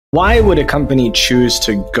Why would a company choose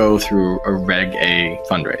to go through a Reg A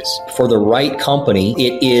fundraise? For the right company,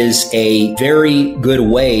 it is a very good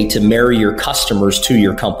way to marry your customers to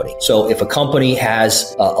your company. So if a company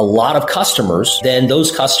has a lot of customers, then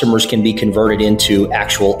those customers can be converted into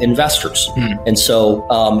actual investors. And so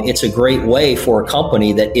it's a great way for a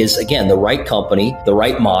company that is, again, the right company, the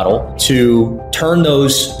right model, to turn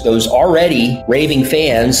those already raving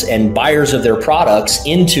fans and buyers of their products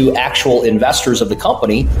into actual investors of the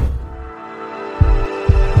company.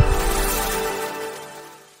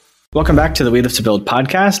 Welcome back to the We Live to Build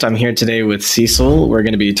podcast. I'm here today with Cecil. We're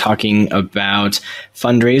going to be talking about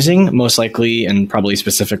fundraising, most likely and probably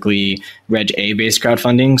specifically Reg A based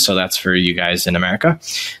crowdfunding. So that's for you guys in America.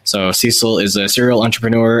 So Cecil is a serial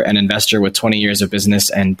entrepreneur and investor with 20 years of business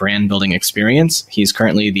and brand building experience. He's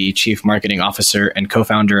currently the chief marketing officer and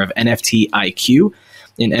co-founder of NFT IQ,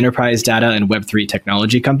 an enterprise data and Web3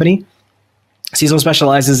 technology company. Cecil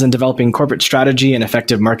specializes in developing corporate strategy and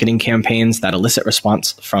effective marketing campaigns that elicit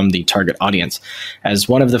response from the target audience. As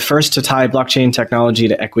one of the first to tie blockchain technology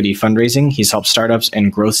to equity fundraising, he's helped startups and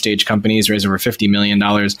growth stage companies raise over $50 million,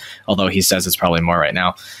 although he says it's probably more right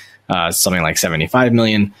now, something like $75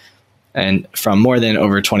 million, and from more than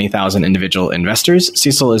over 20,000 individual investors.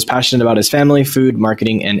 Cecil is passionate about his family, food,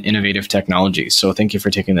 marketing, and innovative technology. So thank you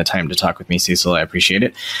for taking the time to talk with me, Cecil. I appreciate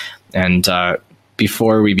it. And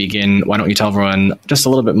before we begin, why don't you tell everyone just a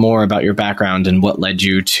little bit more about your background and what led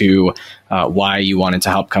you to why you wanted to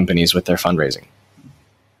help companies with their fundraising?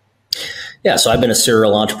 Yeah, so I've been a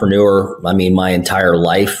serial entrepreneur, my entire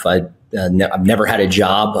life. I've never had a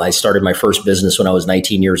job. I started my first business when I was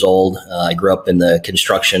 19 years old. I grew up in the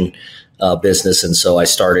construction business, and so I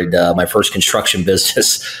started my first construction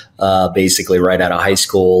business basically right out of high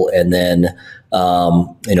school, and then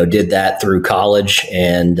did that through college,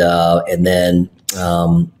 and then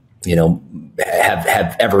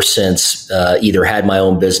have ever since either had my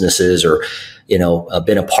own businesses or,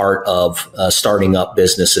 been a part of starting up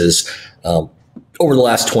businesses over the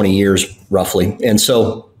last 20 years, roughly. And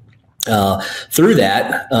so through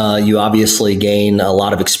that, you obviously gain a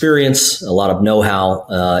lot of experience, a lot of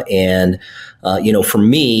know-how. And for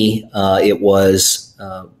me, it was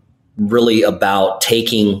really about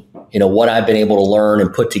taking what I've been able to learn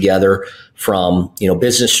and put together from,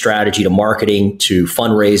 business strategy to marketing to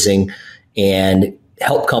fundraising, and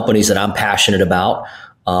help companies that I'm passionate about,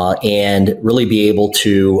 and really be able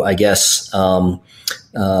to, I guess,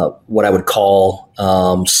 what I would call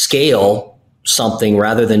scale something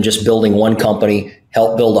rather than just building one company,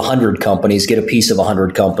 help build 100 companies, get a piece of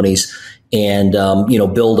 100 companies, and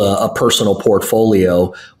build a personal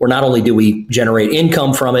portfolio where not only do we generate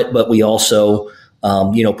income from it, but we also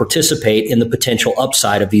participate in the potential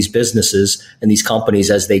upside of these businesses and these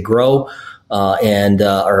companies as they grow, and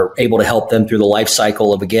are able to help them through the life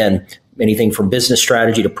cycle of, again, anything from business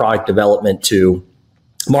strategy to product development to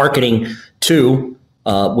marketing to,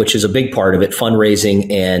 which is a big part of it,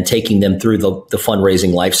 fundraising, and taking them through the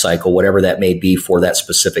fundraising life cycle, whatever that may be for that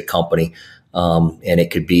specific company. And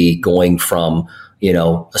it could be going from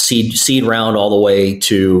a seed round all the way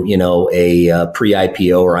to, a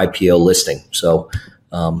pre-IPO or IPO listing. So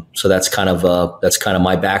that's kind of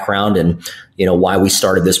my background and, why we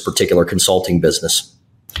started this particular consulting business.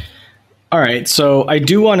 All right. So I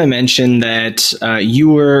do want to mention that you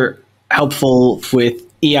were helpful with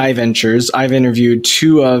EI Ventures. I've interviewed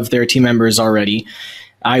 2 of their team members already.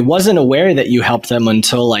 I wasn't aware that you helped them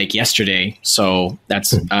until yesterday. So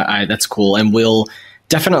that's cool. And we'll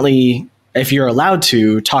definitely, if you're allowed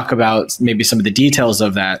to, talk about maybe some of the details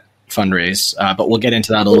of that fundraise, but we'll get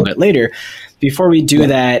into that a little bit later. Before we do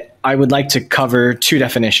that, I would like to cover 2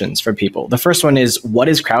 definitions for people. The first one is, what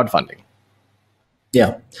is crowdfunding?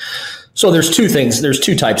 Yeah. So there's 2 things. There's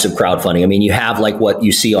 2 types of crowdfunding. You have what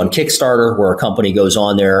you see on Kickstarter, where a company goes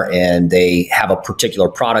on there and they have a particular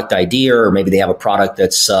product idea, or maybe they have a product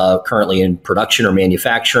that's currently in production or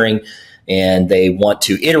manufacturing, and they want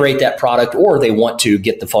to iterate that product, or they want to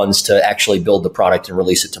get the funds to actually build the product and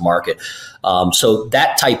release it to market. So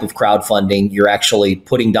that type of crowdfunding, you're actually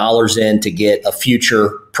putting dollars in to get a future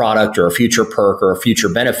product or a future perk or a future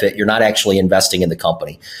benefit. You're not actually investing in the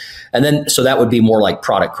company. And then, so that would be more like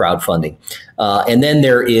product crowdfunding. And then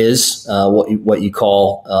there is what you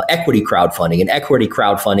call equity crowdfunding. And equity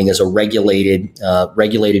crowdfunding is a regulated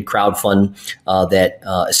crowdfund that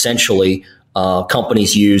essentially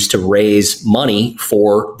companies use to raise money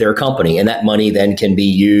for their company. And that money then can be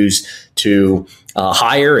used to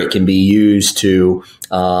hire, it can be used to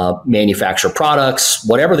manufacture products,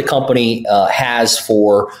 whatever the company has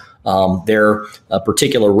for their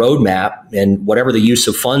particular roadmap and whatever the use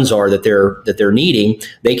of funds are that they're needing,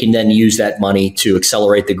 they can then use that money to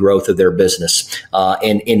accelerate the growth of their business,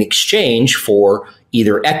 and in exchange for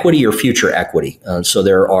either equity or future equity. So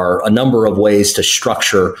there are a number of ways to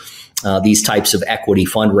structure these types of equity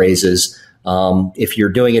fundraisers. If you're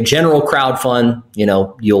doing a general crowd fund,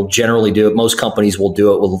 you'll generally do it. Most companies will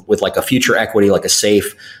do it with like a future equity, like a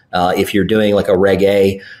SAFE. If you're doing like a Reg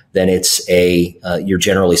A, then it's you're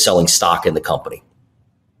generally selling stock in the company.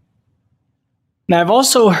 Now, I've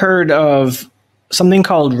also heard of something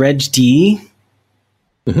called Reg D.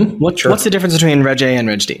 Mm-hmm. What's the difference between Reg A and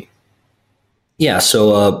Reg D? Yeah,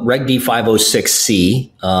 so Reg D 506C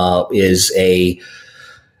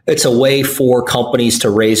it's a way for companies to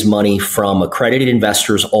raise money from accredited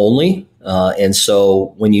investors only. And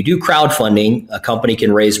so when you do crowdfunding, a company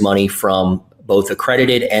can raise money from both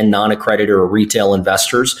accredited and non-accredited or retail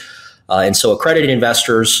investors. And so accredited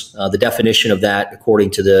investors, the definition of that, according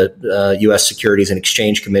to the U.S. Securities and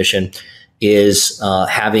Exchange Commission, is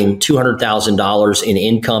having $200,000 in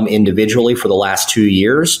income individually for the last 2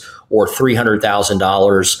 years, or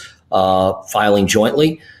 $300,000 filing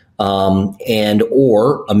jointly, and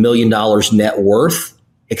or $1 million net worth,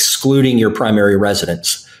 excluding your primary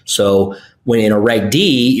residence. So when in a Reg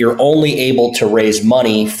D, you're only able to raise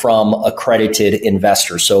money from accredited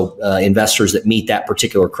investors, so investors that meet that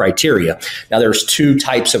particular criteria. Now, there's two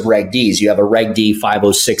types of Reg Ds. You have a Reg D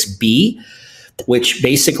 506B, which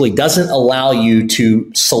basically doesn't allow you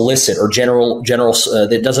to solicit, or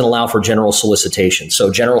that doesn't allow for general solicitation.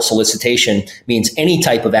 So general solicitation means any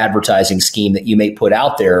type of advertising scheme that you may put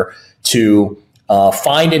out there to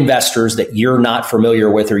find investors that you're not familiar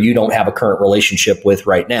with or you don't have a current relationship with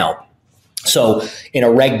right now. So in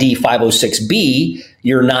a Reg D 506B,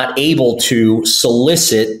 you're not able to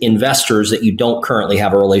solicit investors that you don't currently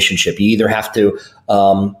have a relationship. You either have to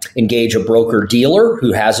engage a broker dealer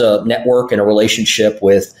who has a network and a relationship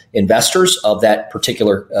with investors of that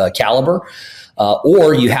particular caliber,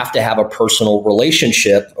 or you have to have a personal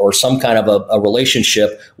relationship or some kind of a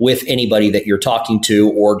relationship with anybody that you're talking to,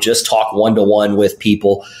 or just talk one-to-one with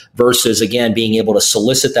people, versus, again, being able to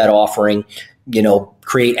solicit that offering,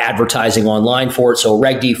 create advertising online for it. So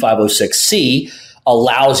Reg D 506C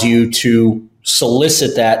allows you to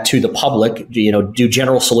solicit that to the public, do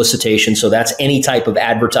general solicitation. So that's any type of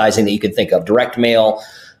advertising that you can think of: direct mail,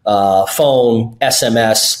 phone,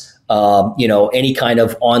 SMS, any kind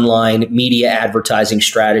of online media advertising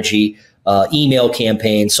strategy, email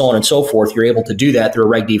campaign, so on and so forth. You're able to do that through a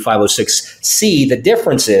Reg D 506C. The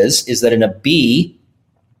difference is that in a B,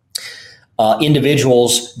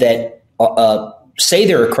 individuals that say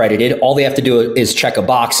they're accredited, all they have to do is check a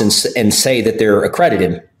box and say that they're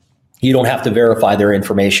accredited. You don't have to verify their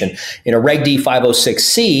information. In a Reg D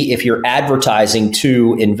 506C, if you're advertising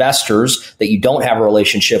to investors that you don't have a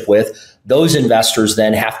relationship with, those investors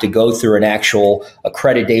then have to go through an actual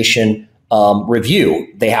accreditation review.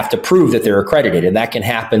 They have to prove that they're accredited, and that can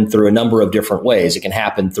happen through a number of different ways. It can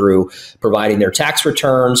happen through providing their tax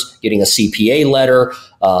returns, getting a CPA letter.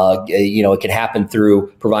 It can happen through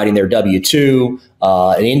providing their W-2,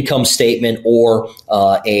 an income statement, or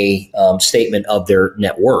a statement of their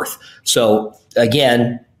net worth. So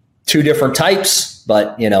again, two different types,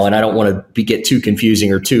 but and I don't want to get too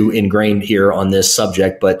confusing or too ingrained here on this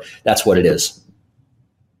subject, but that's what it is.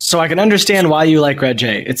 So I can understand why you like Reg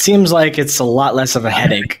A. It seems like it's a lot less of a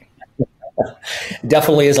headache.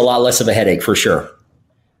 Definitely is a lot less of a headache, for sure.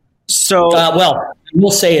 So, we'll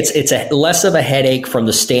say it's a less of a headache from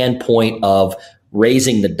the standpoint of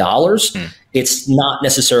raising the dollars. It's not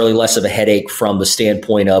necessarily less of a headache from the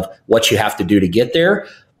standpoint of what you have to do to get there,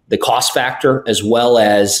 the cost factor, as well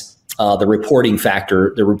as the reporting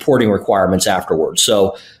factor, the reporting requirements afterwards.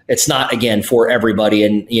 So it's not, again, for everybody.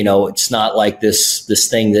 And, it's not like this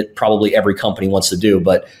thing that probably every company wants to do.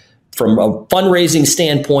 But from a fundraising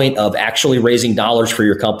standpoint of actually raising dollars for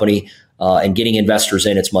your company and getting investors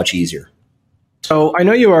in, it's much easier. So I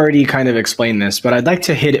know you already kind of explained this, but I'd like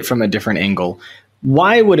to hit it from a different angle.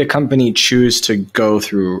 Why would a company choose to go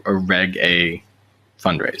through a Reg A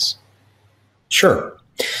fundraise? Sure.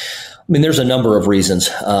 There's a number of reasons.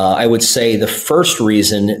 I would say the first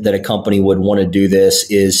reason that a company would want to do this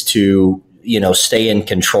is to, stay in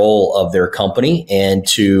control of their company and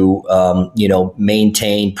to,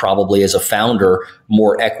 maintain, probably as a founder,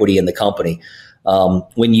 more equity in the company.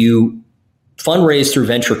 When you fundraise through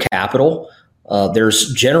venture capital,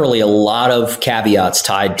 there's generally a lot of caveats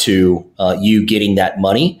tied to you getting that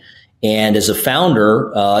money. And as a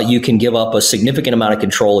founder, you can give up a significant amount of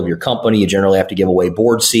control of your company. You generally have to give away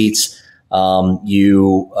board seats.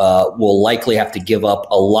 You will likely have to give up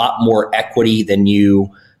a lot more equity than you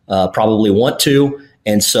probably want to.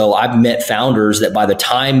 And so I've met founders that by the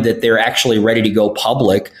time that they're actually ready to go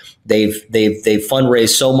public, they've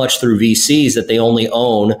fundraised so much through VCs that they only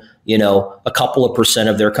own, a couple of %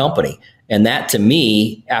 of their company. And that to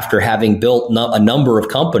me, after having built a number of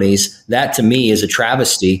companies, that to me is a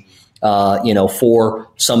travesty, for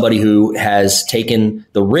somebody who has taken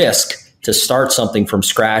the risk to start something from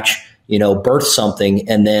scratch, birth something,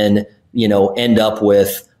 and then, end up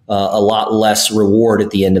with a lot less reward at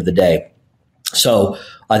the end of the day. So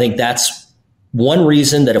I think that's one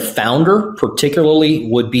reason that a founder particularly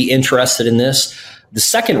would be interested in this. The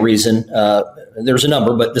second reason, there's a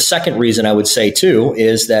number, but the second reason I would say too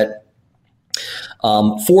is that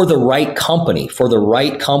for the right company,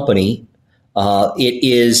 it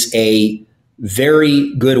is a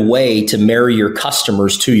very good way to marry your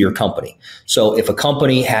customers to your company. So if a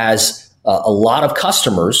company has a lot of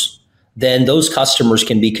customers, then those customers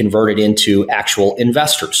can be converted into actual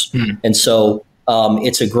investors. And so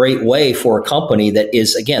it's a great way for a company that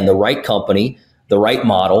is, again, the right company, the right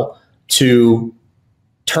model, to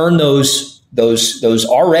turn those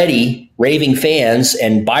already raving fans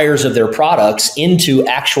and buyers of their products into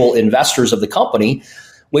actual investors of the company,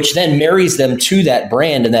 which then marries them to that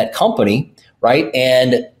brand and that company, right?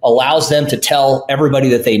 And allows them to tell everybody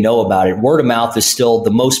that they know about it. Word of mouth is still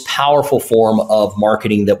the most powerful form of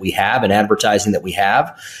marketing that we have and advertising that we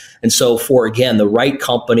have. And so for, again, the right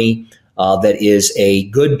company that is a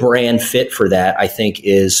good brand fit for that, I think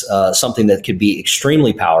is something that could be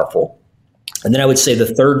extremely powerful. And then I would say the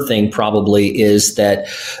third thing probably is that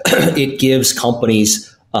it gives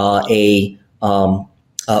companies a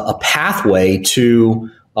pathway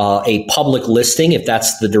to a public listing, if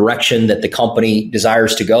that's the direction that the company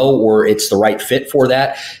desires to go, or it's the right fit for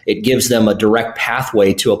that. It gives them a direct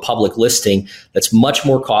pathway to a public listing that's much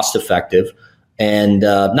more cost effective and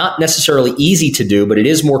not necessarily easy to do, but it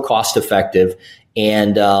is more cost effective.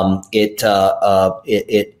 And it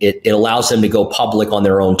allows them to go public on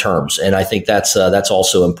their own terms. And I think that's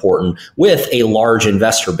also important with a large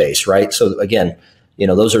investor base, right? So again,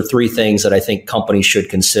 those are three things that I think companies should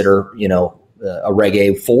consider, a Reg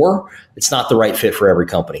A for. It's not the right fit for every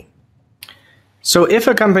company. So if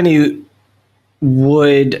a company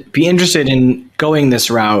would be interested in going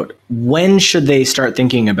this route, when should they start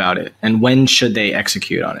thinking about it? And when should they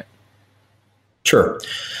execute on it? Sure.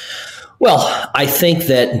 Well, I think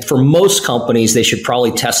that for most companies, they should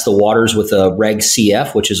probably test the waters with a Reg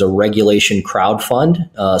CF, which is a regulation crowd fund.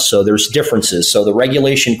 So there's differences. So the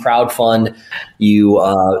regulation crowd fund, you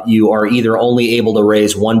are either only able to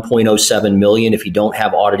raise 1.07 million if you don't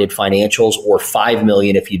have audited financials, or 5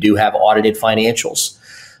 million if you do have audited financials.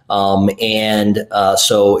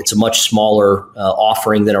 So it's a much smaller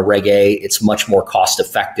offering than a Reg A. It's much more cost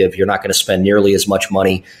effective. You're not going to spend nearly as much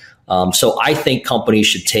money. So I think companies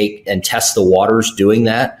should take and test the waters doing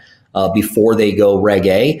that before they go Reg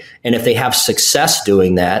A. And if they have success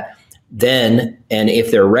doing that, then, and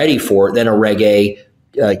if they're ready for it, then a Reg A,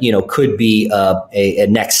 could be a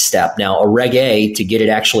next step. Now, a Reg A, to get it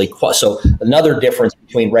actually, so another difference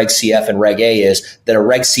between Reg CF and Reg A is that a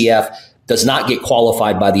Reg CF does not get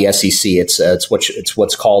qualified by the SEC. It's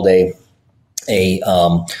what's called an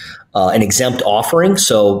exempt offering.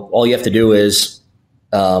 So all you have to do is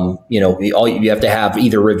you have to have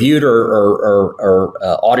either reviewed or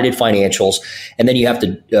audited financials, and then you have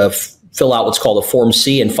to fill out what's called a Form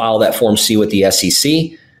C and file that Form C with the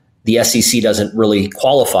SEC. The SEC doesn't really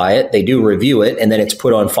qualify it. They do review it, and then it's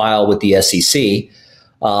put on file with the SEC.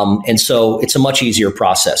 And so it's a much easier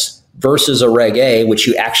process versus a Reg A, which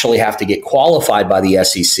you actually have to get qualified by the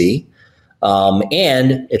SEC.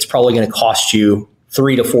 And it's probably going to cost you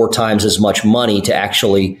 3 to 4 times as much money to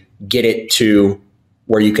actually get it to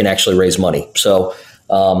where you can actually raise money. So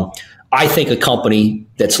I think a company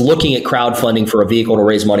that's looking at crowdfunding for a vehicle to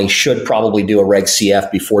raise money should probably do a Reg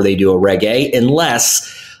CF before they do a Reg A,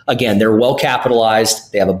 unless, again, they're well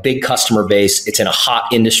capitalized, they have a big customer base, it's in a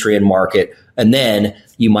hot industry and market, and then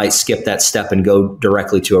you might skip that step and go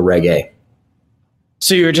directly to a Reg A.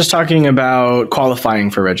 So you were just talking about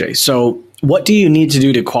qualifying for Reg A. So what do you need to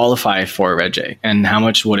do to qualify for Reg A, and how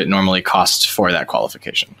much would it normally cost for that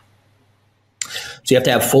qualification? So you have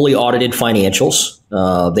to have fully audited financials.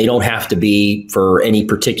 They don't have to be for any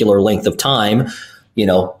particular length of time.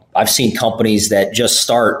 I've seen companies that just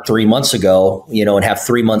start 3 months ago, and have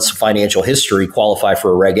 3 months of financial history qualify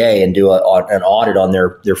for a Reg A and do an audit on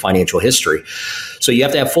their financial history. So you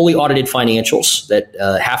have to have fully audited financials that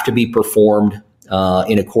have to be performed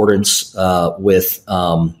in accordance with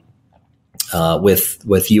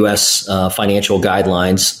U.S. financial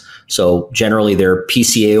guidelines. So generally, they're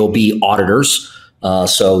PCAOB auditors.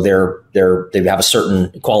 So they're they have a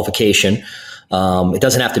certain qualification. It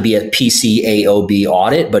doesn't have to be a PCAOB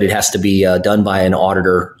audit, but it has to be done by an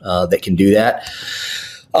auditor that can do that.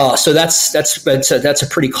 So that's a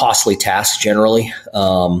pretty costly task generally.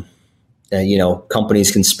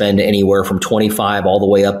 Companies can spend anywhere from $25 all the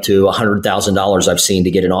way up to $100,000 I've seen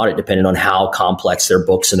to get an audit, depending on how complex their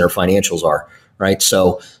books and their financials are. Right.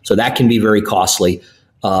 So that can be very costly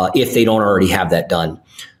if they don't already have that done,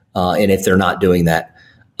 and if they're not doing that.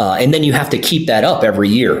 And then you have to keep that up every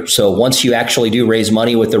year. So once you actually do raise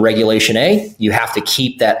money with the Regulation A, you have to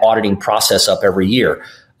keep that auditing process up every year.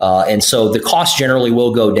 And so the cost generally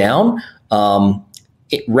will go down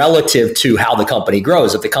relative to how the company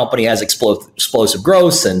grows. If the company has explosive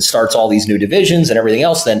growth and starts all these new divisions and everything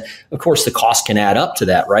else, then of course the cost can add up to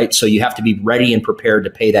that, right? So you have to be ready and prepared to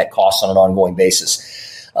pay that cost on an ongoing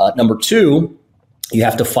basis. Number two, you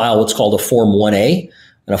have to file what's called a Form 1A.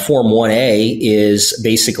 And a Form 1A is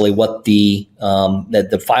basically what the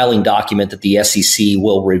filing document that the SEC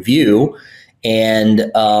will review.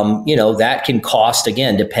 And, that can cost,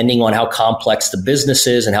 again, depending on how complex the business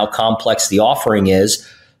is and how complex the offering is,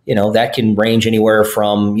 that can range anywhere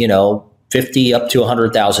from, $50,000 up to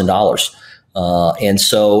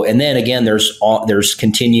 $100,000. And then again, there's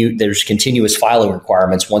continuous filing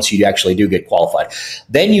requirements once you actually do get qualified.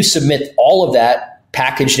 Then you submit all of that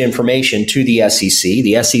packaged information to the SEC.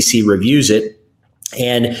 The SEC reviews it,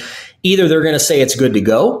 and either they're going to say it's good to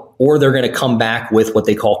go, or they're going to come back with what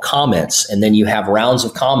they call comments. And then you have rounds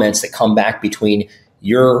of comments that come back between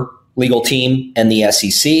your legal team and the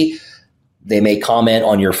SEC. They may comment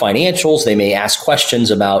on your financials. They may ask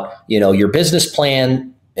questions about, your business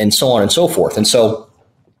plan and so on and so forth. And so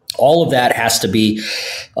all of that has to be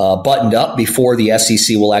buttoned up before the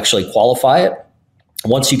SEC will actually qualify it.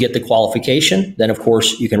 Once you get the qualification, then of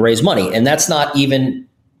course you can raise money. And that's not even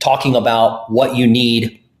talking about what you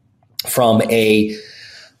need from a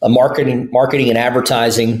marketing and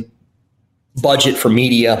advertising budget for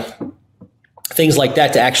media, things like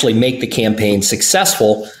that, to actually make the campaign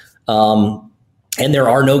successful. And there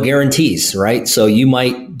are no guarantees, right? So you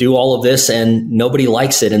might do all of this and nobody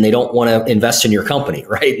likes it and they don't want to invest in your company,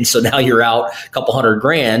 right? And so now you're out a couple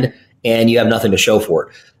 $100,000 and you have nothing to show for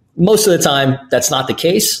it. Most of the time, that's not the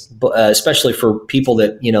case, but, especially for people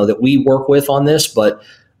that we work with on this. But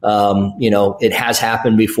it has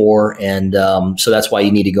happened before, and so that's why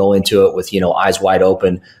you need to go into it with eyes wide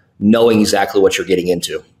open, knowing exactly what you're getting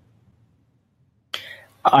into.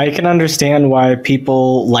 I can understand why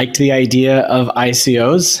people liked the idea of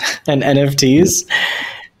ICOs and NFTs.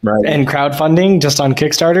 Right. And crowdfunding just on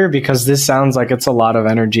Kickstarter, because this sounds like it's a lot of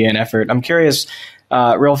energy and effort. I'm curious,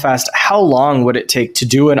 real fast, how long would it take to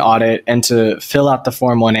do an audit and to fill out the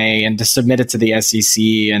Form 1A and to submit it to the SEC?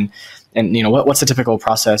 And what's the typical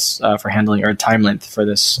process for handling, or time length for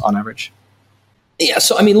this on average? Yeah.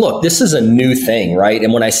 So, look, this is a new thing, right?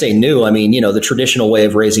 And when I say new, the traditional way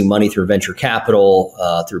of raising money through venture capital,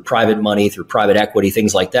 through private money, through private equity,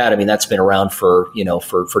 things like that. That's been around for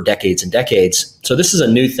decades and decades. So this is a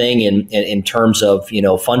new thing in terms of,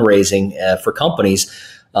 fundraising for companies.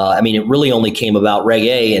 It really only came about Reg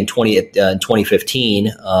A in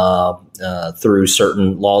 2015 through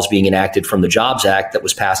certain laws being enacted from the Jobs Act that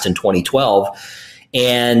was passed in 2012.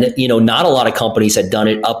 And, not a lot of companies had done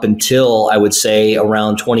it up until, I would say,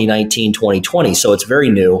 around 2019, 2020. So it's very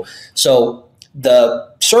new. So the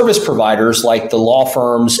service providers like the law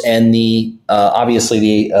firms and the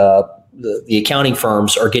accounting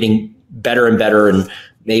firms are getting better and better and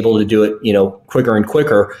able to do it, quicker and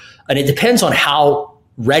quicker. And it depends on how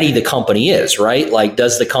ready the company is, right? Like,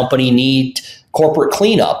 does the company need corporate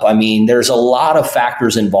cleanup? There's a lot of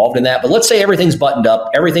factors involved in that, but let's say everything's buttoned up,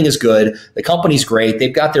 everything is good, the company's great,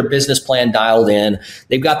 they've got their business plan dialed in,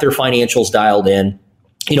 they've got their financials dialed in.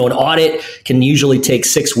 An audit can usually take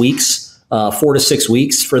 6 weeks, 4 to 6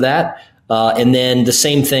 weeks for that. And then the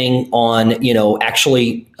same thing on,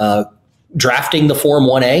 actually drafting the Form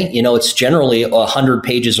 1A. It's generally 100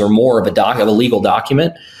 pages or more of a legal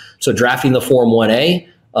document. So drafting the Form 1A,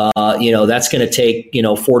 that's going to take,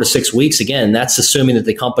 4 to 6 weeks. Again, that's assuming that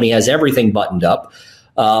the company has everything buttoned up.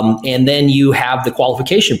 And then you have the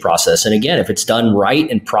qualification process. And again, if it's done right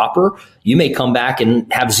and proper, you may come back and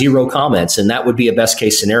have 0 comments, and that would be a best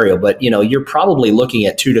case scenario. But, you're probably looking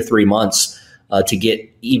at 2 to 3 months to get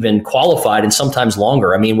even qualified, and sometimes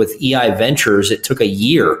longer. With EI Ventures, it took a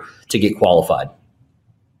year to get qualified.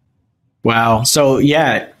 Wow. So,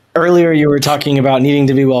 yeah. Earlier, you were talking about needing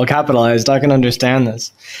to be well capitalized. I can understand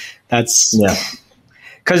this.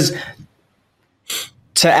 Because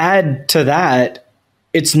to add to that,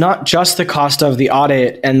 it's not just the cost of the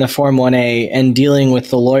audit and the Form 1A and dealing with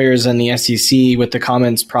the lawyers and the SEC with the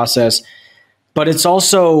comments process, but it's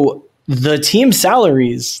also the team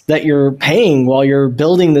salaries that you're paying while you're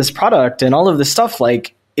building this product and all of this stuff.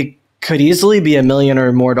 Like, it could easily be $1 million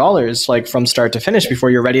or more, like from start to finish before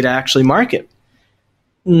you're ready to actually market.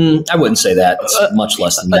 I wouldn't say that. It's much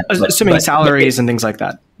less than that. Assuming salaries and things like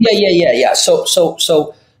that. Yeah.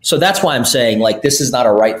 So that's why I'm saying, like, this is not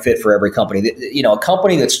a right fit for every company. You know, a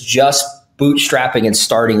company that's just bootstrapping and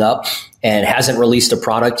starting up and hasn't released a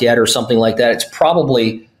product yet or something like that, it's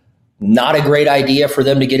probably not a great idea for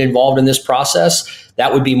them to get involved in this process.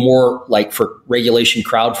 That would be more like for regulation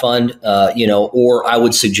crowdfund, or I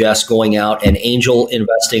would suggest going out and angel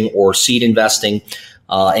investing or seed investing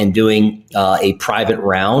and doing a private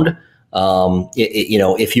round.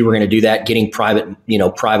 If you were going to do that, getting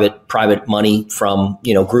private money from,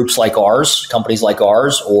 groups like ours, companies like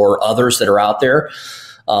ours, or others that are out there,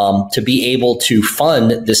 to be able to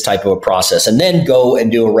fund this type of a process, and then go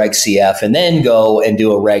and do a Reg CF, and then go and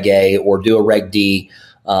do a Reg A or do a Reg D,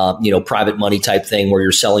 private money type thing where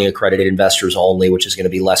you're selling accredited investors only, which is going to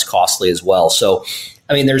be less costly as well. So,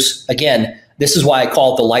 I mean, this is why I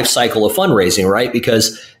call it the life cycle of fundraising, right?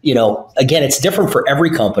 Because, again, it's different for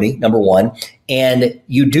every company, number one. And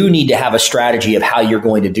you do need to have a strategy of how you're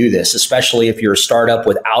going to do this, especially if you're a startup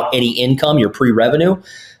without any income, you're pre-revenue.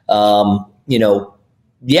 How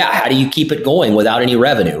do you keep it going without any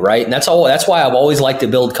revenue, right? And that's why I've always liked to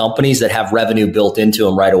build companies that have revenue built into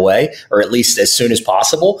them right away, or at least as soon as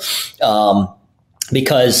possible.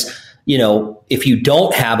 Because, if you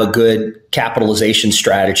don't have a good capitalization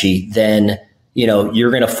strategy, then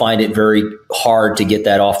you're going to find it very hard to get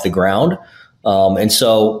that off the ground. And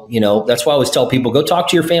so, that's why I always tell people, go talk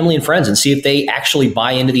to your family and friends and see if they actually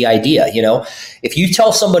buy into the idea. If you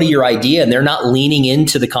tell somebody your idea and they're not leaning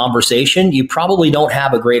into the conversation, you probably don't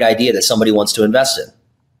have a great idea that somebody wants to invest in.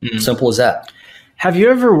 Mm-hmm. Simple as that. Have you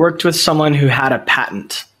ever worked with someone who had a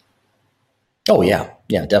patent? Oh, yeah.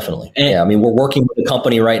 Yeah, definitely. I mean, we're working with a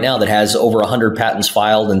company right now that has over 100 patents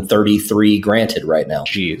filed and 33 granted right now.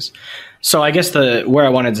 Jeez. So I guess where I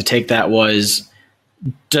wanted to take that was,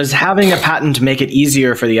 does having a patent make it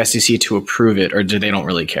easier for the SEC to approve it, or do they don't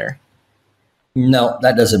really care? No,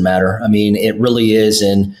 that doesn't matter. I mean, it really is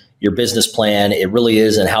in your business plan. It really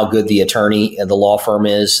is in how good the attorney and the law firm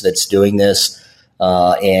is that's doing this.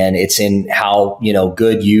 And it's in how,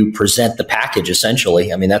 good you present the package,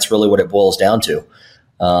 essentially. I mean, that's really what it boils down to.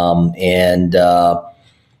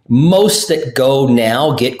 Most that go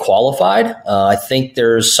now get qualified. I think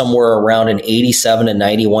there's somewhere around an 87 to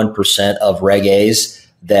 91% of Reg A's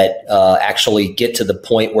that actually get to the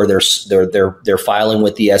point where they're filing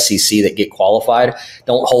with the SEC that get qualified.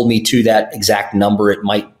 Don't hold me to that exact number. It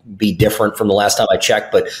might be different from the last time I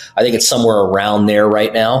checked, but I think it's somewhere around there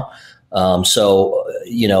right now.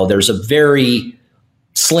 There's a very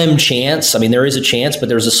slim chance. I mean, there is a chance, but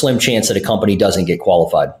there's a slim chance that a company doesn't get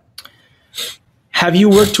qualified. Have you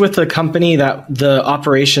worked with a company that the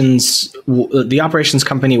operations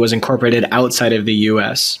company was incorporated outside of the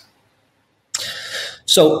U.S.?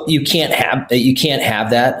 So you can't have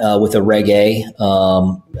that with a Reg A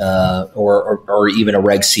or even a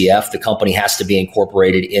Reg CF. The company has to be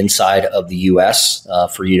incorporated inside of the U.S.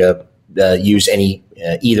 For you to use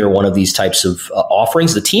either one of these types of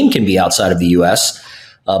offerings. The team can be outside of the U.S.,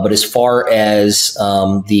 but as far as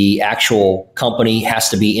the actual company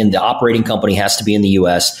the operating company has to be in the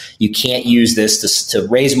U.S. You can't use this to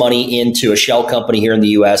raise money into a shell company here in the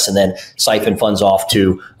U.S. and then siphon funds off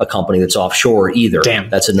to a company that's offshore either. Damn.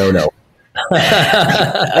 That's a no-no.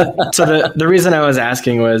 So the reason I was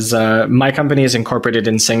asking was my company is incorporated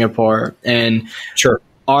in Singapore, and sure,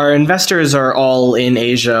 our investors are all in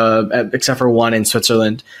Asia except for one in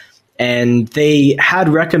Switzerland. And they had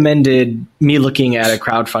recommended me looking at a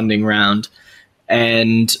crowdfunding round.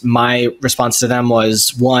 And my response to them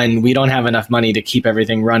was, one, we don't have enough money to keep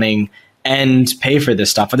everything running and pay for this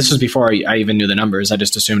stuff. But this was before I even knew the numbers. I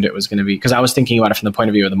just assumed it was going to be, because I was thinking about it from the point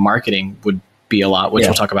of view of the marketing would be a lot, which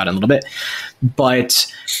we'll talk about in a little bit.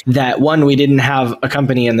 But that, one, we didn't have a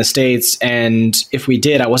company in the States. And if we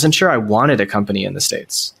did, I wasn't sure I wanted a company in the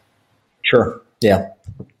States. Sure. Yeah.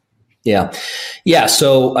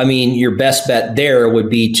 So, I mean, your best bet there would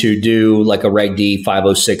be to do like a Reg D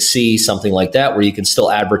 506C, something like that, where you can still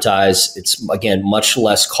advertise. It's, again, much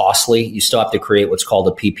less costly. You still have to create what's called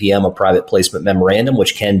a PPM, a private placement memorandum,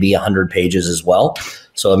 which can be 100 pages as well.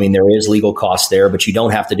 So, I mean, there is legal costs there, but you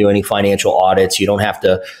don't have to do any financial audits. You don't have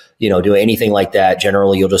to, do anything like that.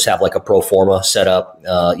 Generally, you'll just have like a pro forma set up,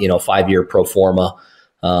 5-year pro forma,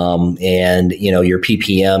 and, your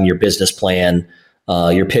PPM, your business plan,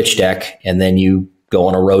 your pitch deck, and then you go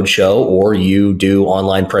on a roadshow or you do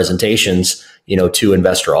online presentations, to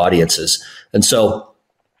investor audiences. And so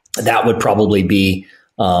that would probably be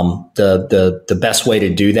the best way to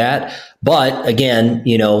do that. But again,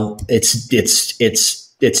 it's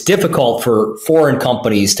difficult for foreign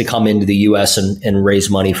companies to come into the U.S. and raise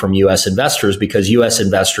money from U.S. investors, because U.S.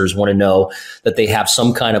 investors want to know that they have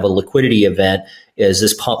some kind of a liquidity event. Is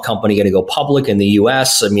this company going to go public in the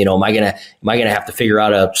U.S.? Am I going to have to figure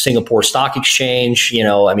out a Singapore stock exchange?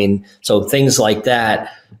 So things like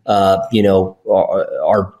that,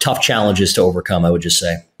 are tough challenges to overcome, I would just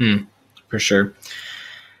say. For sure.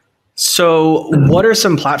 So what are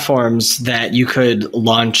some platforms that you could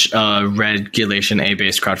launch a Regulation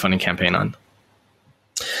A-based crowdfunding campaign on?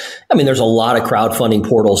 There's a lot of crowdfunding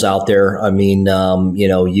portals out there.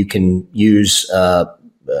 You can use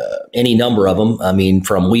any number of them.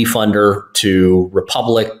 From WeFunder to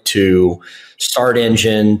Republic to Start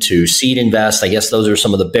Engine to Seed Invest. I guess those are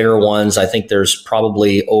some of the bigger ones. I think there's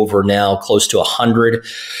probably over now close to 100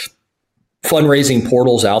 fundraising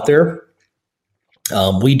portals out there.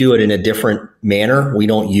 We do it in a different manner. We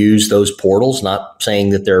don't use those portals, not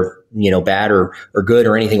saying that they're, bad or good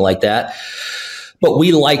or anything like that. But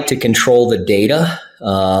we like to control the data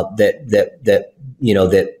that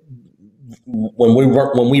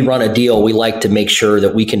when we run a deal, we like to make sure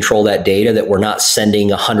that we control that data, that we're not sending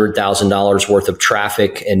 $100,000 worth of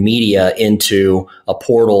traffic and media into a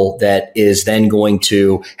portal that is then going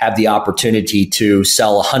to have the opportunity to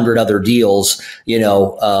sell 100 other deals, and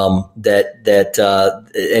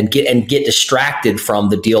get distracted from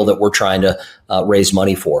the deal that we're trying to raise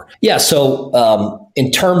money for. Yeah. So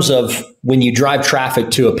in terms of when you drive traffic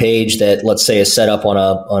to a page that, let's say, is set up on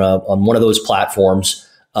one of those platforms,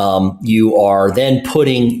 you are then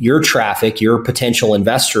putting your traffic, your potential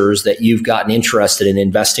investors that you've gotten interested in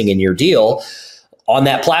investing in your deal on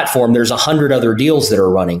that platform. There's 100 other deals that are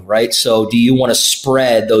running, right? So do you want to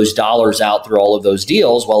spread those dollars out through all of those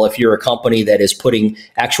deals? Well, if you're a company that is putting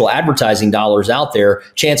actual advertising dollars out there,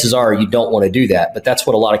 chances are you don't want to do that. But that's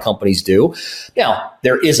what a lot of companies do. Now,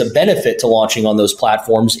 there is a benefit to launching on those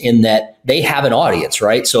platforms in that they have an audience,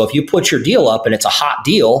 right? So if you put your deal up and it's a hot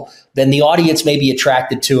deal, then the audience may be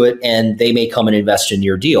attracted to it and they may come and invest in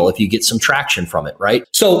your deal if you get some traction from it, right?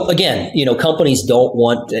 So again, companies don't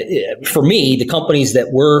want, for me, the companies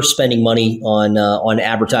that we're spending money on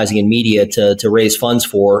advertising and media to raise funds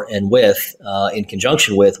for and with, in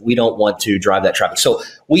conjunction with, we don't want to drive that traffic. So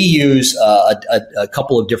we use a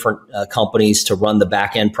couple of different companies to run the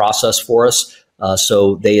back end process for us.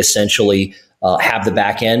 So they essentially have the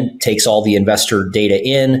back end, takes all the investor data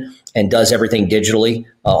in, and does everything digitally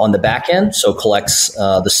on the back end. So collects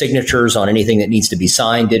the signatures on anything that needs to be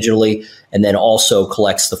signed digitally, and then also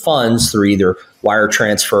collects the funds through either wire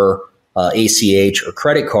transfer, ACH, or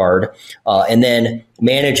credit card, and then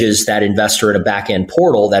manages that investor in a back end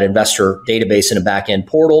portal, that investor database in a back end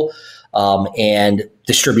portal, and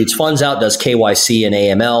distributes funds out, does KYC and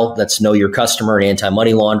AML. That's know your customer and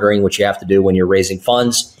anti-money laundering, which you have to do when you're raising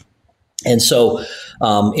funds. And so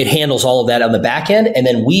it handles all of that on the back end. And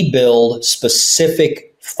then we build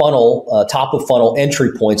specific funnel, top of funnel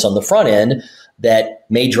entry points on the front end that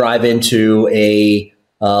may drive into a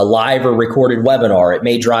live or recorded webinar. It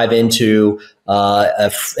may drive into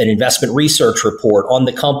an investment research report on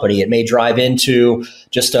the company. It may drive into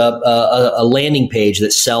just a landing page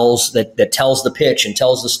that tells the pitch and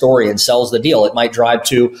tells the story and sells the deal. It might drive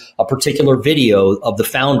to a particular video of the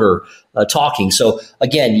founder talking. So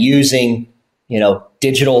again, using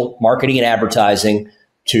digital marketing and advertising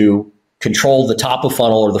to control the top of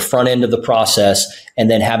funnel or the front end of the process,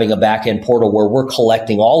 and then having a back end portal where we're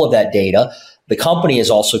collecting all of that data. The company is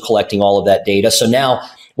also collecting all of that data. So now,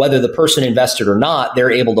 whether the person invested or not,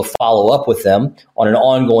 they're able to follow up with them on an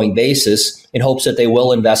ongoing basis in hopes that they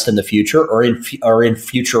will invest in the future or in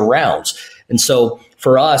future rounds. And so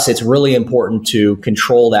for us, it's really important to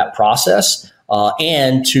control that process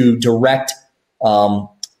and to direct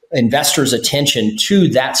investors' attention to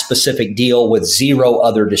that specific deal with zero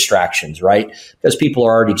other distractions, right? Because people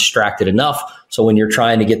are already distracted enough. So when you're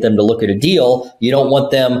trying to get them to look at a deal, you don't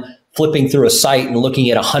want them flipping through a site and looking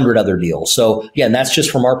at 100 other deals. So again, that's just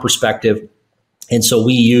from our perspective. And so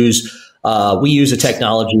we use a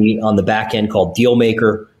technology on the back end called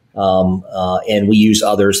DealMaker, and we use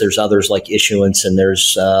others. There's others like Issuance, and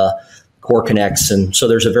there's CoreConnects, and so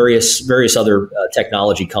there's various other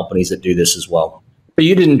technology companies that do this as well. But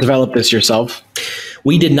you didn't develop this yourself?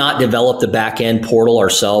 We did not develop the back end portal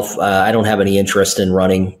ourselves. I don't have any interest in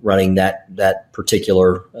running that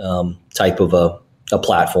particular type of a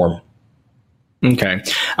platform. Okay.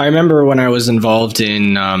 I remember when I was involved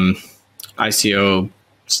in ICO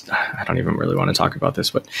I don't even really want to talk about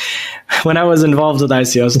this, but when I was involved with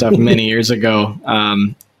ICO stuff many years ago,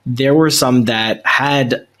 there were some that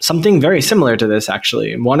had something very similar to this,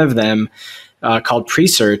 actually. One of them, called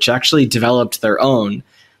Presearch, actually developed their own,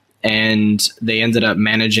 and they ended up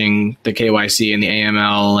managing the KYC and the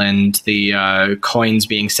AML and the coins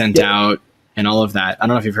being sent out and all of that. I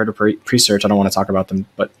don't know if you've heard of Presearch. I don't want to talk about them,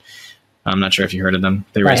 but I'm not sure if you heard of them.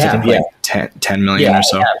 They raised, I think, 10 million or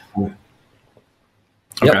so. Yep.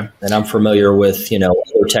 Okay. And I'm familiar with,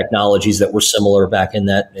 other technologies that were similar back in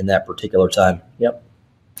that particular time. Yep.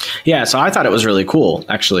 Yeah, so I thought it was really cool,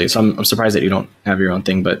 actually. So I'm surprised that you don't have your own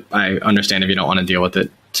thing, but I understand if you don't want to deal with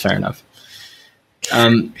it. It's fair enough.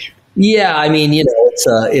 Yeah, I mean,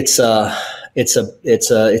 it's a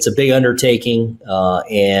big undertaking,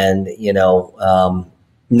 and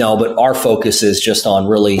no, but our focus is just on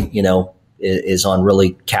really, is on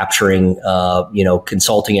really capturing,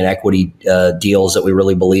 consulting and equity deals that we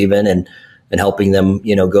really believe in, and helping them,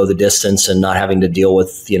 go the distance and not having to deal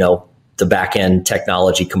with, the back end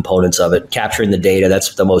technology components of it. Capturing the data,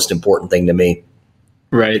 that's the most important thing to me.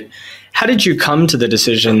 Right. How did you come to the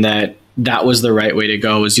decision that was the right way to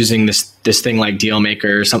go, was using this thing like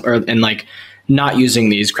Dealmaker and like not using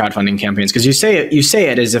these crowdfunding campaigns? Because you say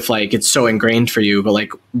it as if like it's so ingrained for you, but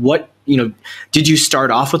like what, did you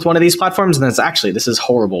start off with one of these platforms and then it's actually, this is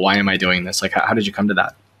horrible, why am I doing this? Like, how did you come to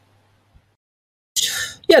that?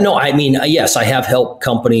 Yeah, no, I mean, yes, I have helped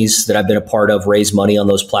companies that I've been a part of raise money on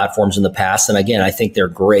those platforms in the past. And again, I think they're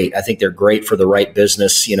great. I think they're great for the right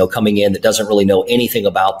business, coming in that doesn't really know anything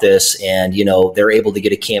about this. And, they're able to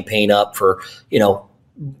get a campaign up for,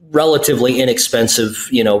 relatively inexpensive,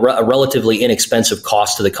 a relatively inexpensive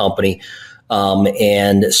cost to the company.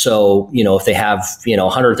 And so, if they have,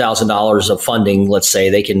 $100,000 of funding, let's say,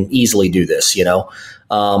 they can easily do this,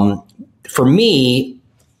 For me,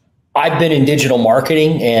 I've been in digital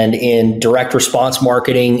marketing and in direct response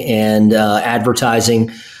marketing and advertising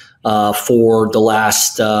for the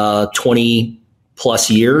last 20 plus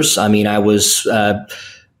years. I mean, I was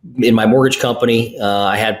in my mortgage company.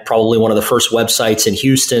 I had probably one of the first websites in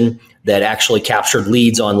Houston that actually captured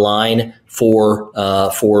leads online for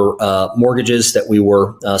mortgages that we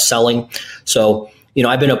were selling. So,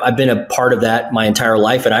 I've been a part of that my entire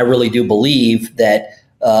life, and I really do believe that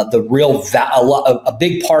a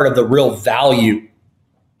big part of the real value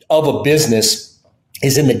of a business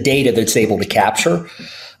is in the data that's able to capture.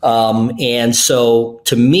 And so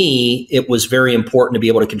to me, it was very important to be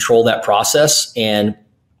able to control that process. And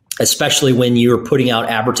especially when you're putting out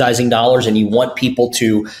advertising dollars and you want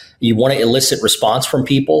to elicit response from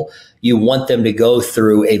people, you want them to go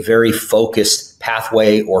through a very focused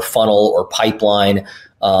pathway or funnel or pipeline,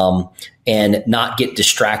 and not get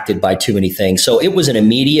distracted by too many things. So it was an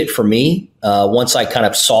immediate for me. Once I kind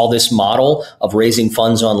of saw this model of raising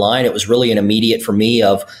funds online, it was really an immediate for me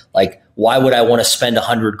of like, why would I want to spend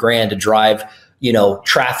 $100,000 to drive,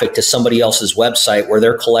 traffic to somebody else's website where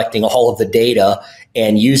they're collecting all of the data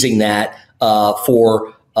and using that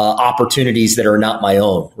for opportunities that are not my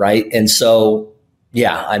own, right? And so,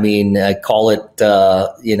 yeah, I mean, I call it,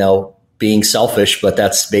 being selfish, but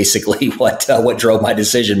that's basically what drove my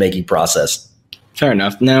decision-making process. Fair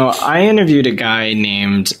enough. Now, I interviewed a guy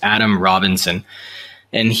named Adam Robinson,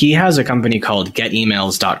 and he has a company called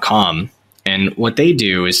getemails.com. And what they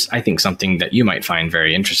do is, I think, something that you might find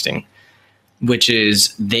very interesting, which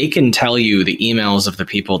is they can tell you the emails of the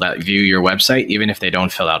people that view your website, even if they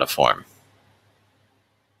don't fill out a form.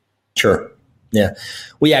 Sure. Yeah,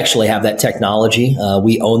 we actually have that technology.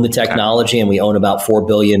 We own the technology, and we own about 4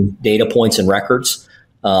 billion data points and records.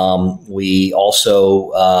 We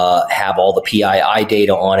also have all the PII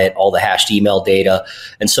data on it, all the hashed email data.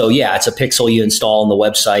 And so, yeah, it's a pixel you install on the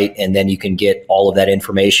website, and then you can get all of that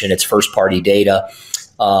information. It's first-party data.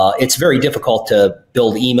 It's very difficult to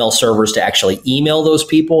build email servers to actually email those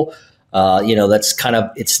people. That's kind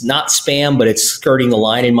of, it's not spam, but it's skirting the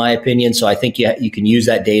line in my opinion. So I think you can use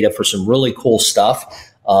that data for some really cool stuff,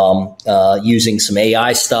 using some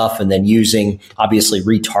AI stuff, and then using, obviously,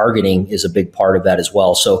 retargeting is a big part of that as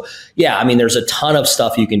well. So yeah, I mean, there's a ton of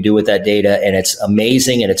stuff you can do with that data, and it's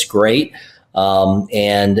amazing and it's great.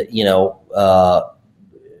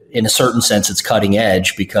 In a certain sense, it's cutting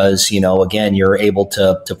edge because, again, you're able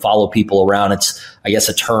to follow people around. It's, I guess,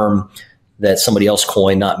 a term that somebody else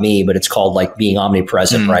coined, not me, but it's called like being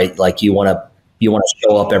omnipresent, right? Like you want to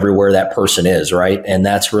show up everywhere that person is, right? And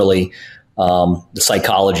that's really the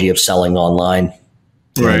psychology of selling online at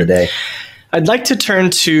the end of the day. I'd like to turn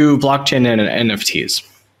to blockchain and NFTs.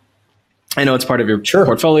 I know it's part of your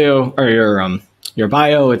portfolio or your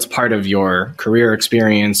bio. It's part of your career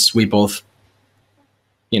experience. We both,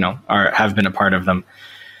 have been a part of them.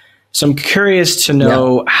 So I'm curious to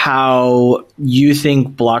know how you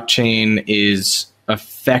think blockchain is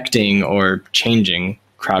affecting or changing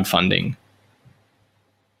crowdfunding.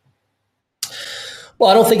 Well,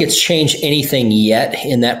 I don't think it's changed anything yet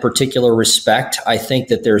in that particular respect. I think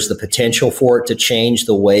that there's the potential for it to change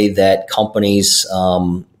the way that companies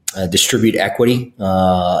distribute equity,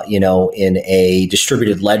 in a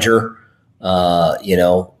distributed ledger,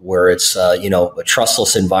 where it's, a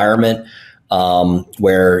trustless environment,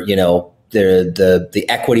 where, the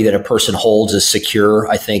equity that a person holds is secure.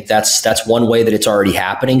 I think that's one way that it's already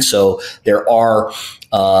happening. So there are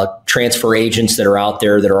transfer agents that are out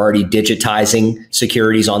there that are already digitizing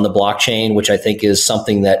securities on the blockchain, which I think is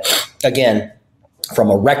something that, again, from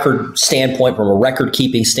a record standpoint, from a record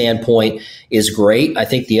keeping standpoint, is great. I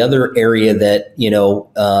think the other area that,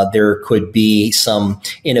 there could be some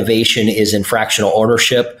innovation is in fractional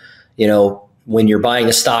ownership. When you're buying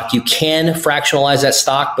a stock, you can fractionalize that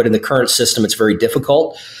stock, but in the current system, it's very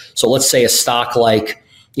difficult. So let's say a stock like,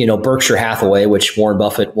 Berkshire Hathaway, which Warren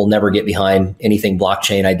Buffett will never get behind anything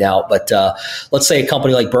blockchain, I doubt. But let's say a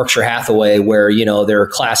company like Berkshire Hathaway, where, their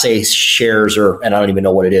Class A shares are, and I don't even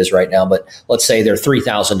know what it is right now, but let's say they're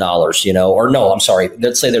 $3,000, or no, I'm sorry.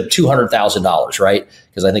 Let's say they're $200,000, right?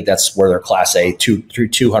 Because I think that's where their Class A through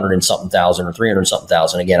 200 and something thousand or 300 and something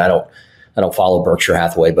thousand. Again, I don't follow Berkshire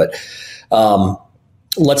Hathaway, but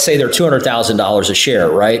let's say they're $200,000 a share,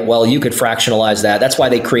 right? Well, you could fractionalize that. That's why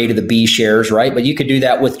they created the B shares, right? But you could do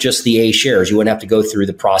that with just the A shares. You wouldn't have to go through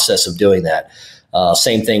the process of doing that.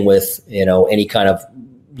 Same thing with, any kind of,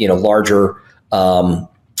 larger,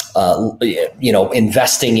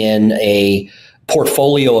 investing in a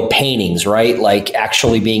portfolio of paintings, right? Like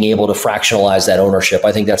actually being able to fractionalize that ownership.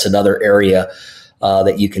 I think that's another area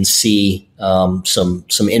that you can see some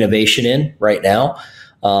innovation in right now.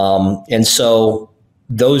 And so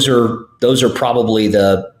those are probably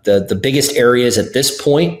the biggest areas at this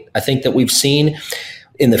point, I think, that we've seen.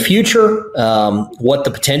 In the future, what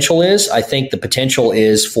the potential is, I think the potential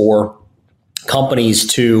is for companies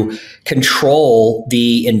to control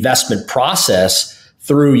the investment process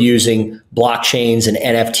through using blockchains and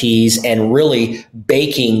NFTs and really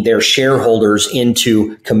baking their shareholders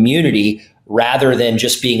into community rather than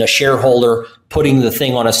just being a shareholder, putting the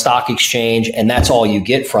thing on a stock exchange, and that's all you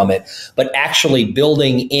get from it, but actually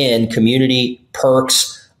building in community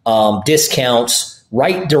perks, discounts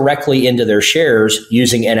right directly into their shares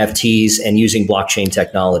using NFTs and using blockchain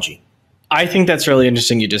technology. I think that's really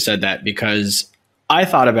interesting you just said that, because I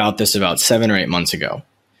thought about this about 7 or 8 months ago.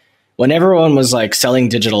 When everyone was like selling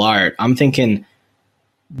digital art, I'm thinking,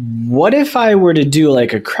 what if I were to do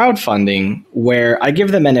like a crowdfunding where I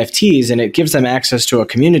give them NFTs and it gives them access to a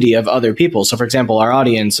community of other people? So for example, our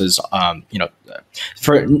audience is,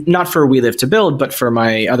 for not for We Live to Build, but for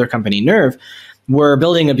my other company, Nerve, we're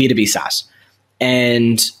building a B2B SaaS.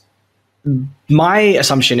 And my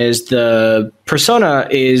assumption is the persona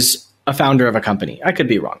is a founder of a company. I could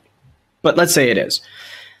be wrong, but let's say it is.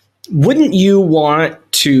 Wouldn't you want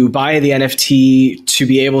to buy the NFT to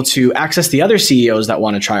be able to access the other CEOs that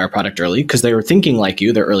want to try our product early because they were thinking like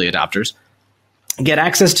you, they're early adopters, get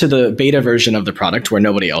access to the beta version of the product where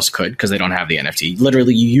nobody else could because they don't have the NFT.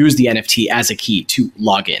 Literally, you use the NFT as a key to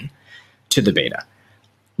log in to the beta.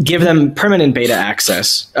 Give them permanent beta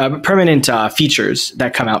access, permanent features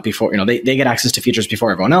that come out before, they get access to features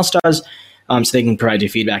before everyone else does, so they can provide you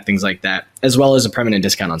feedback, things like that, as well as a permanent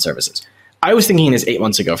discount on services. I was thinking this 8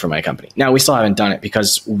 months ago for my company. Now, we still haven't done it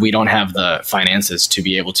because we don't have the finances to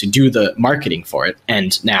be able to do the marketing for it.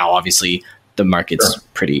 And now, obviously, the market's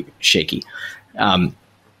pretty shaky. I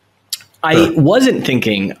wasn't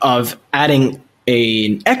thinking of adding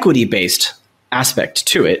an equity-based aspect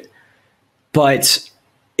to it, but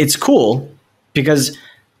it's cool because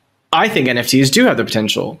I think NFTs do have the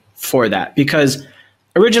potential for that, because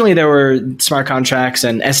originally there were smart contracts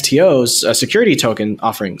and STOs, security token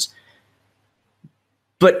offerings.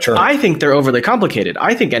 But sure. I think they're overly complicated.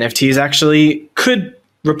 I think NFTs actually could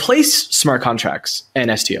replace smart contracts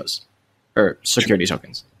and STOs or security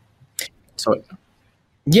tokens. So,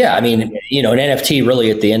 yeah, I mean, an NFT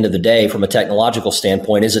really at the end of the day, from a technological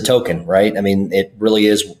standpoint, is a token, right? I mean, it really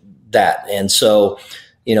is that. And so,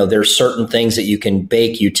 there's certain things that you can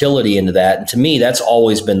bake utility into that. And to me, that's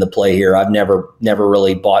always been the play here. I've never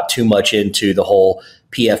really bought too much into the whole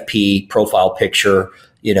PFP profile picture,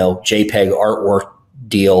 JPEG artwork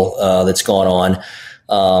deal that's gone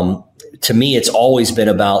on. To me, it's always been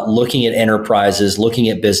about looking at enterprises, looking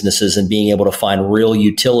at businesses, and being able to find real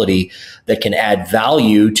utility that can add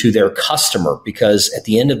value to their customer. Because at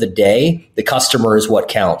the end of the day, the customer is what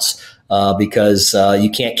counts. because you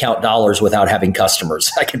can't count dollars without having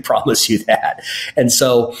customers. I can promise you that. And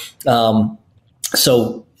so, how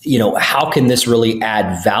can this really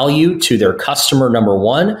add value to their customer? Number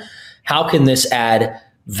one, how can this add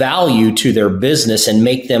value to their business and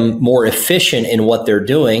make them more efficient in what they're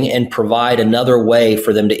doing and provide another way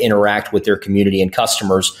for them to interact with their community and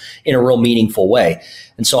customers in a real meaningful way?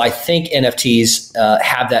 And so I think NFTs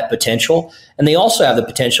have that potential, and they also have the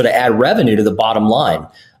potential to add revenue to the bottom line.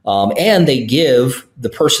 And they give the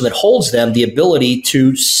person that holds them the ability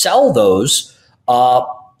to sell those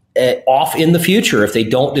off in the future if they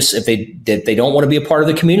don't want to be a part of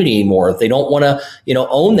the community anymore, if they don't want to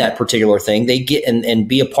own that particular thing, they get and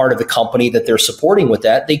be a part of the company that they're supporting with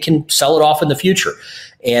that, they can sell it off in the future.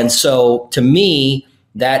 And so to me,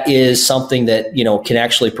 that is something that can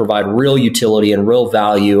actually provide real utility and real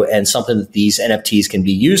value, and something that these NFTs can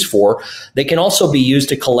be used for. They can also be used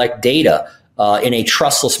to collect data in a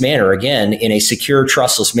trustless manner, again, in a secure,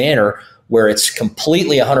 trustless manner, where it's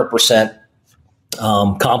completely 100%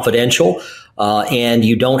 confidential, and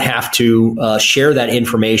you don't have to share that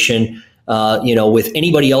information, with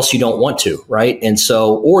anybody else you don't want to, right? And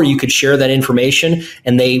so, or you could share that information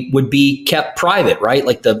and they would be kept private, right?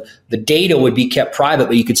 Like the data would be kept private,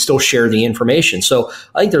 but you could still share the information. So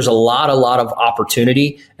I think there's a lot of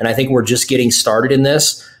opportunity, and I think we're just getting started in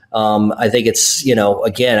this. I think it's,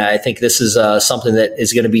 again, I think this is something that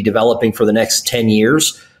is going to be developing for the next 10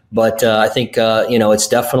 years. But I think, it's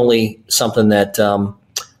definitely something that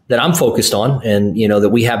I'm focused on, and, that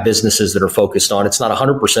we have businesses that are focused on. It's not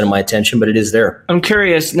 100% of my attention, but it is there. I'm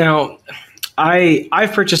curious now.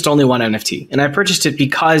 I've purchased only one NFT, and I purchased it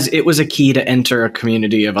because it was a key to enter a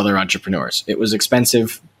community of other entrepreneurs. It was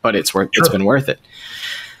expensive, but it's been worth it.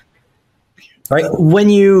 Right. When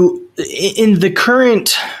in the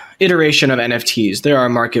current iteration of NFTs, there are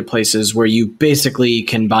marketplaces where you basically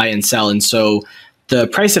can buy and sell. And so the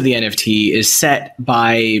price of the NFT is set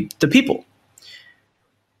by the people.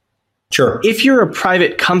 Sure. If you're a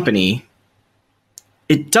private company,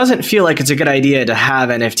 it doesn't feel like it's a good idea to have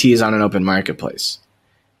NFTs on an open marketplace.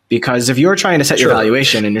 Because if you're trying to set your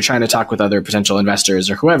valuation and you're trying to talk with other potential investors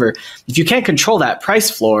or whoever, if you can't control that price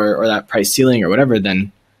floor or that price ceiling or whatever,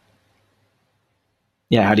 then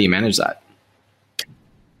how do you manage that?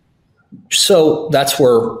 So that's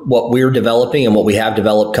where what we're developing and what we have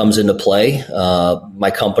developed comes into play. One of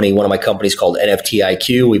my companies called NFT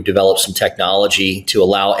IQ, we've developed some technology to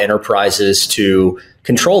allow enterprises to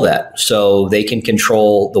control that. So they can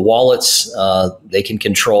control the wallets, they can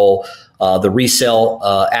control the resale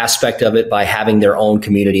aspect of it by having their own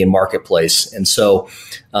community and marketplace. And so,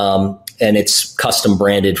 and it's custom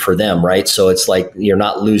branded for them, right? So it's like you're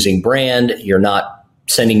not losing brand, you're not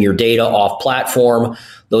sending your data off platform.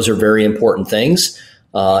 Those are very important things.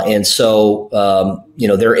 And so,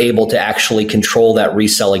 they're able to actually control that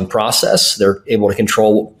reselling process. They're able to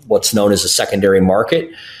control what's known as a secondary market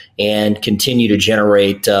and continue to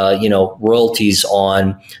generate, royalties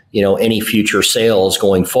on, any future sales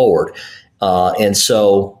going forward.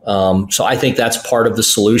 So I think that's part of the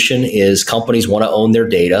solution is companies want to own their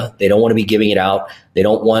data. They don't want to be giving it out. They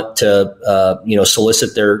don't want to,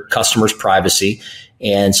 solicit their customers' privacy.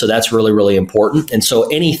 And so that's really, really important. And so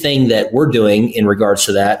anything that we're doing in regards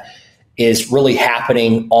to that is really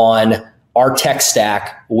happening on our tech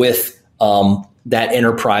stack with that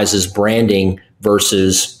enterprise's branding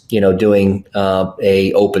versus, doing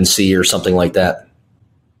a OpenSea or something like that.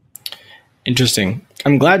 Interesting.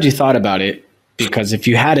 I'm glad you thought about it, because if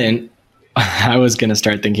you hadn't, I was going to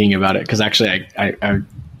start thinking about it, because actually I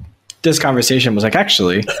this conversation was like,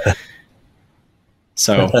 actually...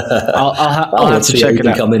 So I'll have to check it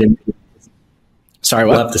out. Come in Sorry,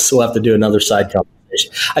 what? We'll have to do another side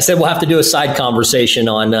conversation. I said we'll have to do a side conversation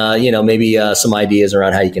on maybe some ideas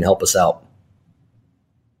around how you can help us out.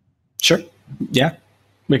 Sure. Yeah,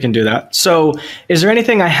 we can do that. So is there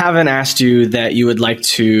anything I haven't asked you that you would like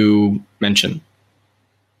to mention?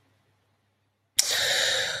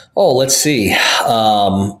 Oh, let's see.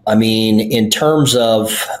 In terms of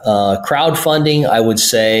crowdfunding, I would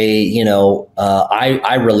say,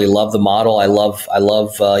 I really love the model. I love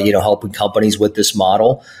helping companies with this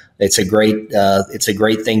model. It's a great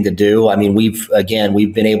thing to do. I mean, we've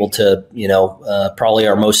been able to, probably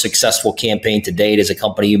our most successful campaign to date as a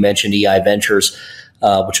company. You mentioned EI Ventures,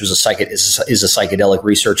 which was is a psychedelic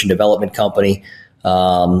research and development company.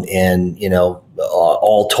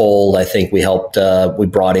 All told, I think we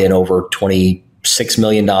brought in over $26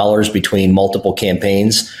 million between multiple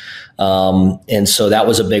campaigns. And so that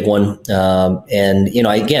was a big one. And,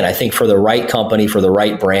 again, I think for the right company, for the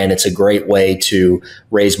right brand, it's a great way to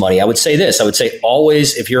raise money. I would say this,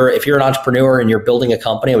 always, if you're an entrepreneur and you're building a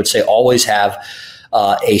company, I would say always have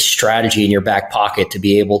a strategy in your back pocket to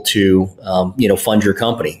be able to, fund your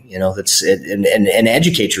company, that's it, and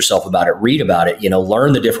educate yourself about it, read about it,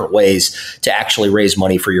 learn the different ways to actually raise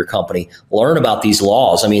money for your company, learn about these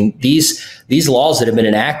laws. I mean, these laws that have been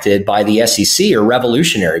enacted by the SEC are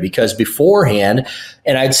revolutionary because beforehand,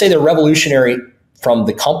 and I'd say they're revolutionary from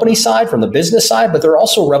the company side, from the business side, but they're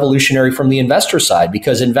also revolutionary from the investor side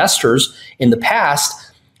because investors in the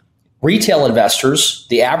past, retail investors,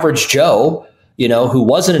 the average Joe, who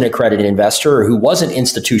wasn't an accredited investor or who wasn't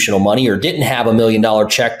institutional money or didn't have $1 million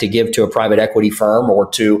check to give to a private equity firm or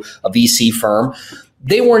to a VC firm,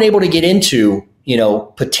 they weren't able to get into,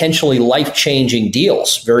 potentially life-changing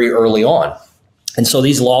deals very early on. And so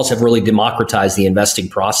these laws have really democratized the investing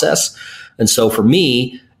process. And so for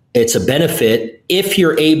me, it's a benefit if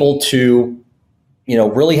you're able to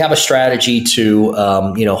really have a strategy to,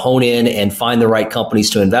 hone in and find the right companies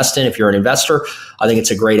to invest in. If you're an investor, I think it's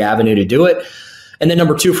a great avenue to do it. And then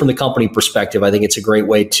number two, from the company perspective, I think it's a great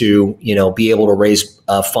way to, be able to raise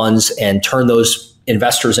funds and turn those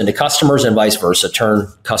investors into customers and vice versa, turn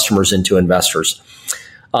customers into investors.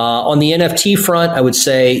 On the NFT front, I would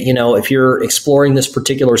say, if you're exploring this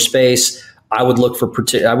particular space, I would look for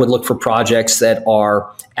projects that are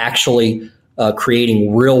actually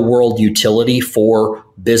creating real world utility for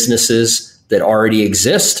businesses that already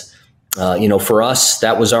exist. For us,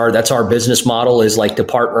 that's our business model is like to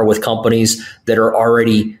partner with companies that are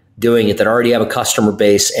already doing it, that already have a customer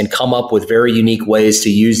base and come up with very unique ways to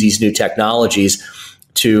use these new technologies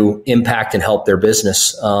to impact and help their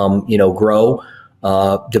business, grow,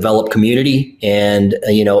 develop community and,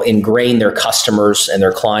 ingrain their customers and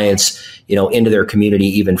their clients, into their community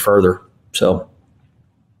even further. So.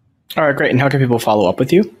 All right, great. And how can people follow up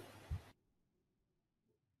with you?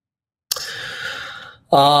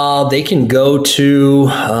 They can go to,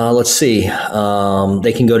 they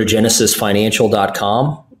can go to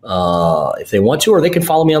genesisfinancial.com if they want to, or they can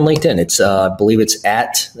follow me on LinkedIn. It's, I believe it's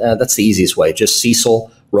that's the easiest way, just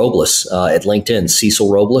Cecil Robles at LinkedIn,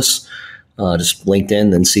 Cecil Robles, just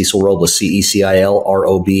LinkedIn, then Cecil Robles,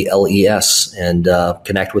 CECILROBLES, and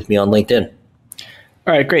connect with me on LinkedIn.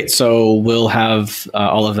 All right, great. So we'll have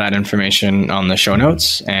all of that information on the show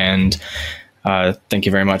notes, and thank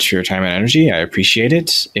you very much for your time and energy. I appreciate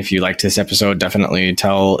it. If you liked this episode, definitely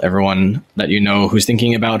tell everyone that you know who's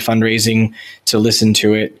thinking about fundraising to listen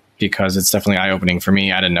to it, because it's definitely eye-opening for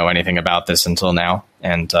me. I didn't know anything about this until now,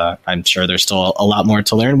 and I'm sure there's still a lot more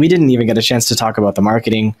to learn. We didn't even get a chance to talk about the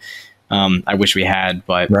marketing. I wish we had,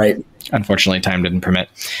 but Unfortunately, time didn't permit.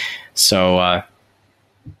 So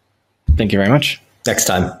thank you very much. Next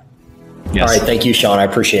time. Yes. All right. Thank you, Sean. I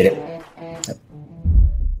appreciate it.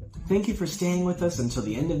 Thank you for staying with us until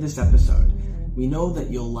the end of this episode. We know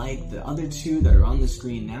that you'll like the other two that are on the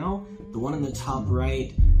screen now. The one on the top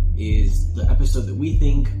right is the episode that we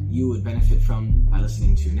think you would benefit from by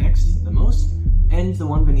listening to next the most. And the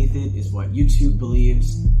one beneath it is what YouTube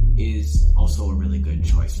believes is also a really good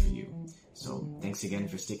choice for you. So thanks again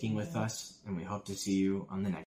for sticking with us, and we hope to see you on the next